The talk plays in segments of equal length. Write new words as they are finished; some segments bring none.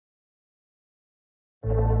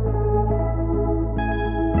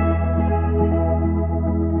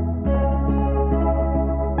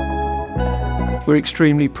We're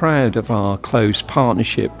extremely proud of our close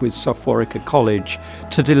partnership with Softwarica College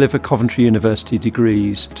to deliver Coventry University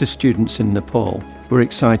degrees to students in Nepal. We're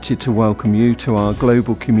excited to welcome you to our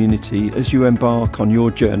global community as you embark on your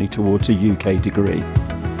journey towards a UK degree.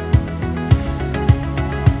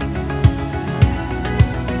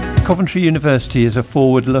 Coventry University is a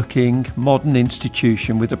forward-looking, modern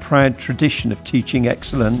institution with a proud tradition of teaching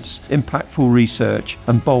excellence, impactful research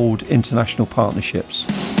and bold international partnerships.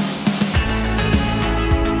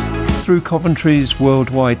 Through Coventry's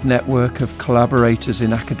worldwide network of collaborators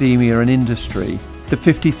in academia and industry, the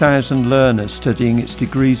 50,000 learners studying its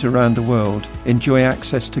degrees around the world enjoy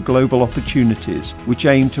access to global opportunities which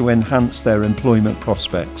aim to enhance their employment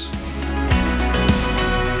prospects.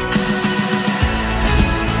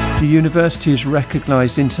 The university is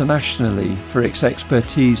recognised internationally for its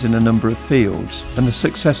expertise in a number of fields, and the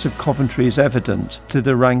success of Coventry is evident to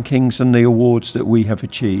the rankings and the awards that we have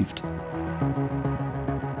achieved.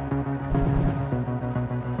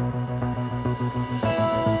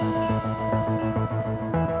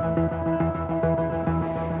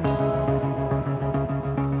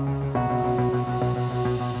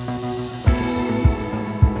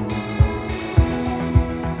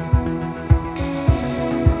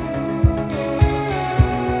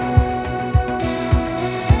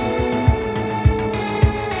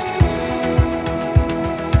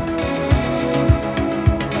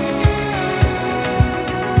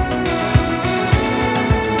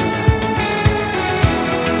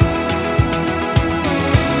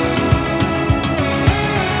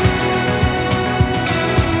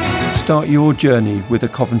 Start your journey with a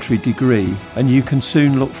Coventry degree, and you can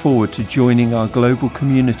soon look forward to joining our global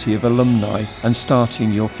community of alumni and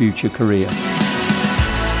starting your future career.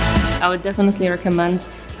 I would definitely recommend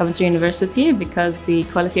Coventry University because the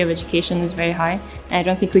quality of education is very high, and I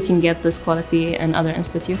don't think we can get this quality in other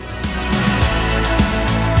institutes.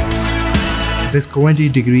 This Coventry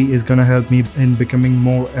degree is going to help me in becoming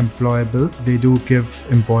more employable. They do give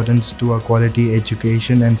importance to a quality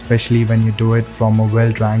education, and especially when you do it from a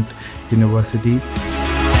well-ranked university.